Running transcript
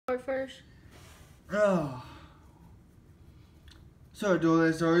First. Oh. So I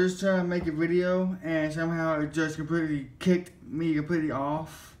was just trying to make a video and somehow it just completely kicked me completely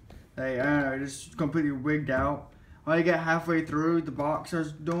off. Like, I don't know, just completely wigged out. I got halfway through the box I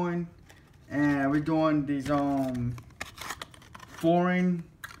was doing, and we're doing these foreign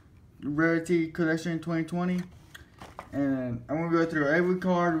Rarity Collection 2020. And I'm gonna go through every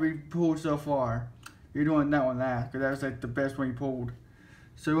card we pulled so far. You're doing that one last, because that was like the best one you pulled.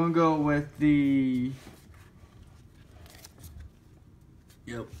 So we're gonna go with the.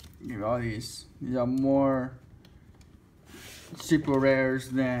 Yep, all these. These are more super rares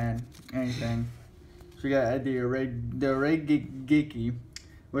than anything. So we got the Regeki,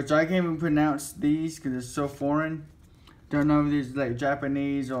 which I can't even pronounce these because it's so foreign. Don't know if these like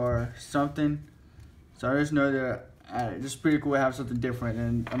Japanese or something. So I just know they're it's pretty cool to have something different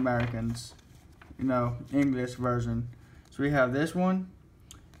than Americans, you know, English version. So we have this one.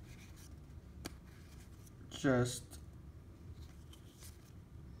 Just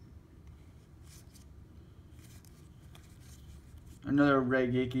another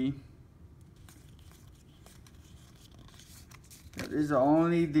Regeki. These are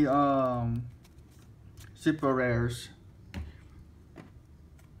only the super rares.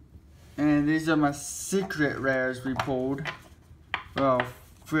 And these are my secret rares we pulled. Well,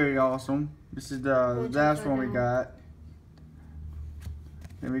 pretty awesome. This is the last one we got.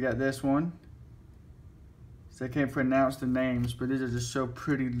 Then we got this one. So I can't pronounce the names, but these are just so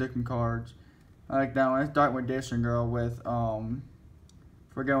pretty looking cards. I like that one. It's Dark Magician Girl with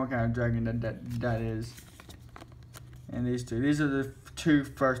forget what kind of dragon that is. And these two. These are the two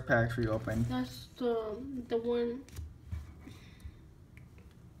first packs we opened. That's the one.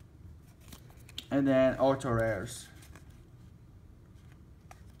 And then ultra rares.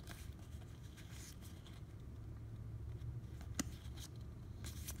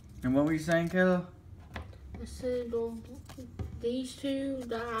 And what were you saying, Kayla? I said these two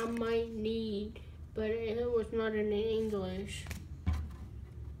that I might need, but it was not in English.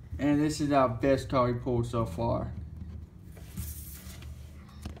 And this is our best card we pulled so far.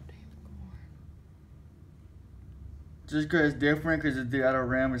 Just because it's different, because the outer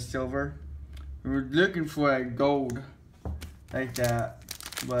rim is silver. We were looking for a gold like that,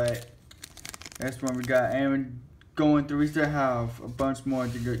 but that's what we got. And going through, we still have a bunch more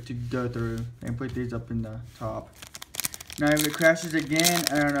to go through and put these up in the top. Now if it crashes again,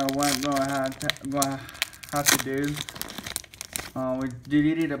 I don't know what I'm gonna have to do. We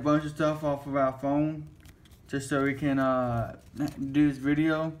deleted a bunch of stuff off of our phone just so we can do this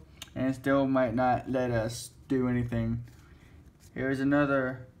video, and it still might not let us do anything. Here's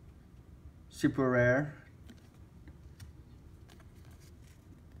another super rare.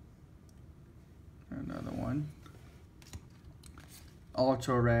 Another one.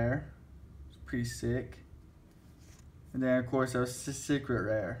 Ultra rare. It's pretty sick. And then of course our secret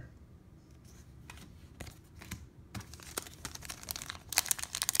rare.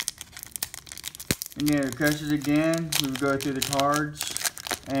 And yeah, it crashes again. We go through the cards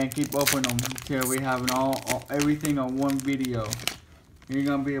and keep opening them until we have everything on one video. It's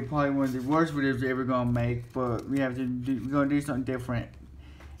gonna be probably one of the worst videos we're ever gonna make, but we're gonna do something different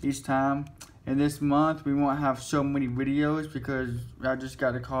each time. And this month we won't have so many videos because I just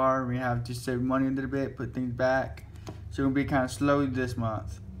got a car. We have to save money a little bit, put things back. So it'll be kind of slow this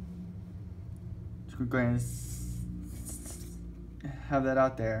month. So we're going to have that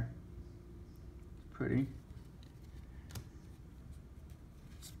out there. Pretty.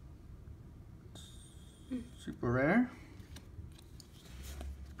 Super rare.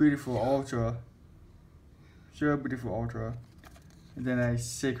 Beautiful ultra. Sure, beautiful ultra. And then a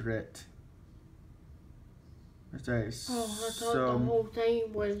secret. I thought the whole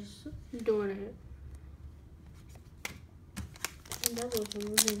thing was doing it. And that was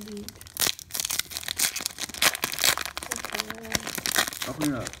really neat.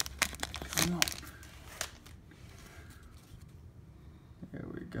 Open it up. Come on. There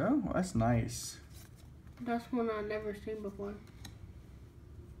we go. Well, that's nice. That's one I've never seen before.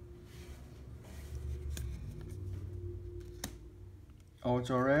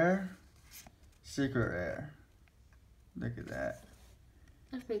 Ultra rare. Secret rare. Look at that.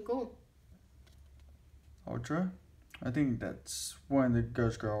 That's pretty cool. Ultra? I think that's one of the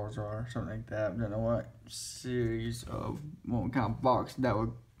Ghost Girls or something like that. I don't know what series of what kind of box that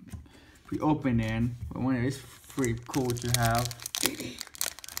would be open in, but one is pretty cool to have.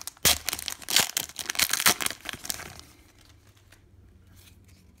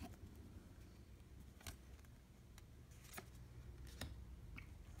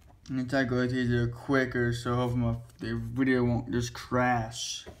 And try to go through these quicker, so hopefully the video won't just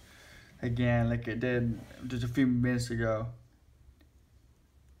crash. again like it did just a few minutes ago.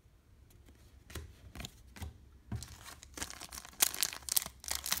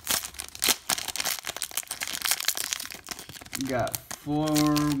 You got 4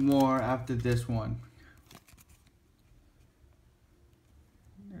 more after this one.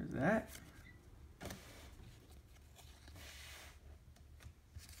 There's that.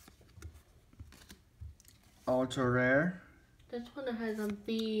 Ultra rare. This one has a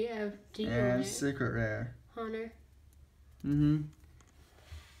BFD on And it. secret rare. Hunter. Mm-hmm.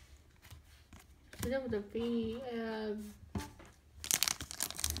 So that was a BF.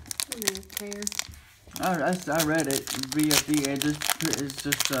 I don't care. I read it. VFD. It's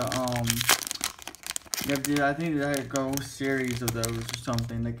just I think they had a whole series of those or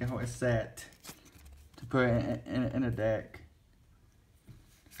something, like a whole set to put in a deck.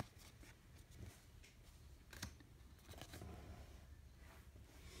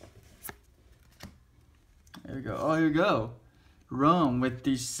 There we go. Oh, here we go. Rum with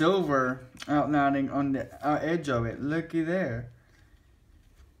the silver outlining on the edge of it. Looky there.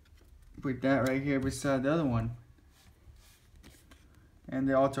 Put that right here beside the other one. And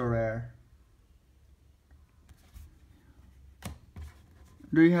the ultra rare.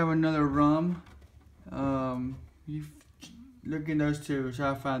 Do you have another rum? You look in those two.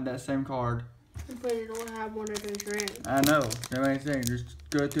 Try to find that same card. But it don't have one of those rings. I know. That's what I'm saying. Just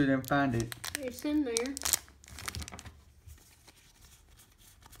go through them and find it. It's in there.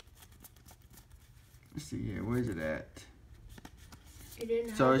 Let's see here. Where's it at? It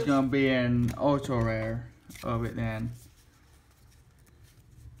didn't So have it's gonna be an ultra rare of it then.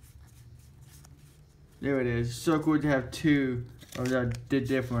 There it is. So cool to have 2 of that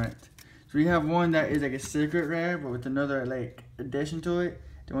different. So we have one that is like a secret rare, but with another like addition to it.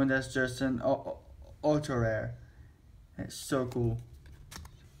 The one that's just an ultra rare. That's so cool.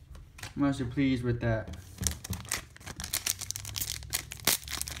 I'm actually pleased with that.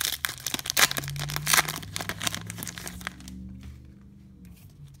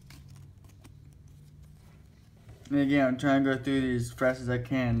 And again, I'm trying to go through these as fast as I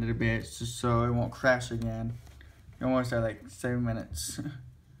can a little bit, just so it won't crash again. Almost at like 7 minutes.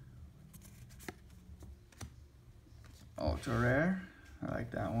 Ultra rare. I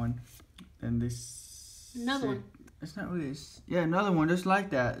like that one. And this. Another one. It's not really. Yeah, another one just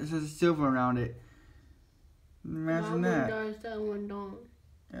like that. This has silver around it. Imagine that. That one does, that one don't.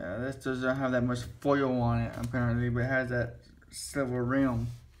 Yeah, this doesn't have that much foil on it apparently, but it has that silver rim.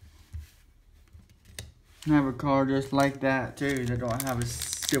 I have a card just like that too that don't have a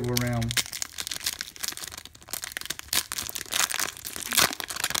silver rim.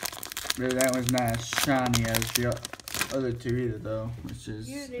 But that one's not as shiny as the other two either though, which is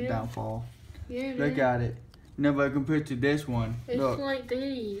a downfall. Yeah, Look at it. No, but compared to this one, it's look. like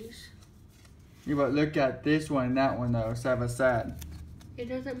these. Yeah, but look at this one and that one though, side by side. It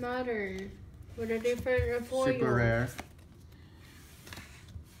doesn't matter. With a different foil. Super rare.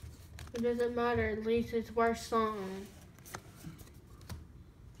 It doesn't matter. At least it's worth something.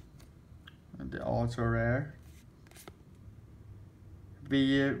 The ultra rare.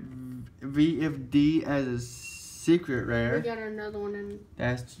 VFD as a secret rare. We got another one in. We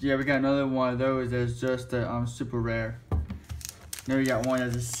got another one of those that's just a super rare. Then we got one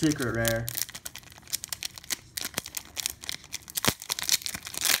that's a secret rare.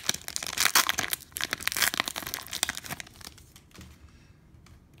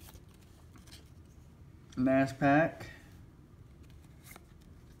 Last pack.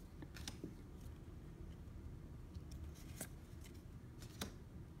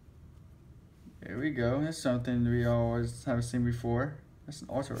 There we go. That's something we always haven't seen before. That's an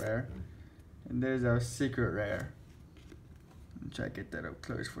ultra rare. And there's our secret rare. Let me try to get that up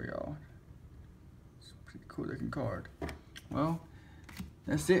close for y'all. It's a pretty cool looking card. Well,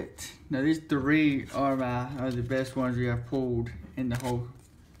 that's it. Now these 3 are the best ones we have pulled in the whole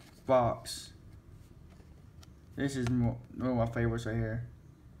box. This is one of my favorites right here.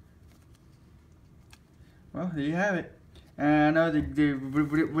 Well, there you have it. And I know the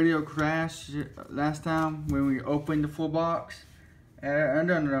video crashed last time when we opened the full box. I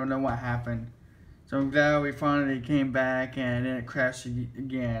don't know what happened. So I'm glad we finally came back and then it crashed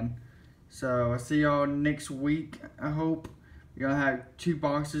again. So I'll see y'all next week, I hope. We're gonna have 2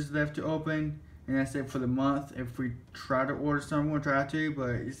 boxes left to open. And that's it for the month. If we try to order some, we'll try to,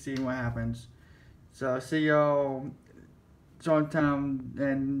 but you see what happens. So I'll see y'all sometime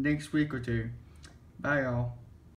in next week or 2. Bye y'all.